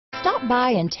Stop by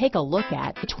and take a look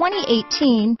at the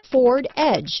 2018 Ford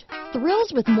Edge.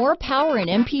 Thrills with more power and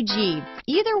MPG.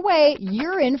 Either way,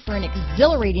 you're in for an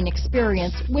exhilarating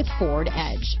experience with Ford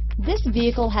Edge. This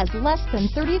vehicle has less than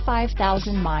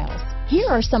 35,000 miles. Here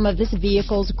are some of this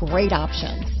vehicle's great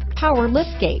options: power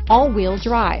liftgate, all-wheel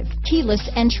drive, keyless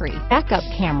entry, backup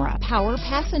camera, power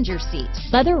passenger seat,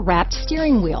 leather-wrapped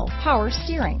steering wheel, power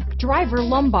steering, driver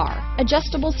lumbar,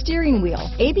 adjustable steering wheel,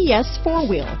 ABS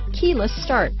four-wheel, keyless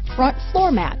start, front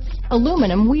floor mats,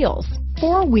 aluminum wheels,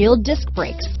 four-wheel disc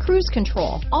brakes, cruise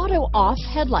control, auto-off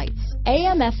headlights,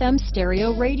 AM/FM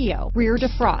stereo radio, rear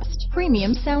defrost,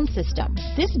 premium sound system.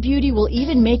 This beauty will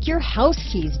even make your house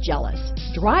keys jealous.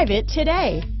 Drive it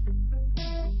today.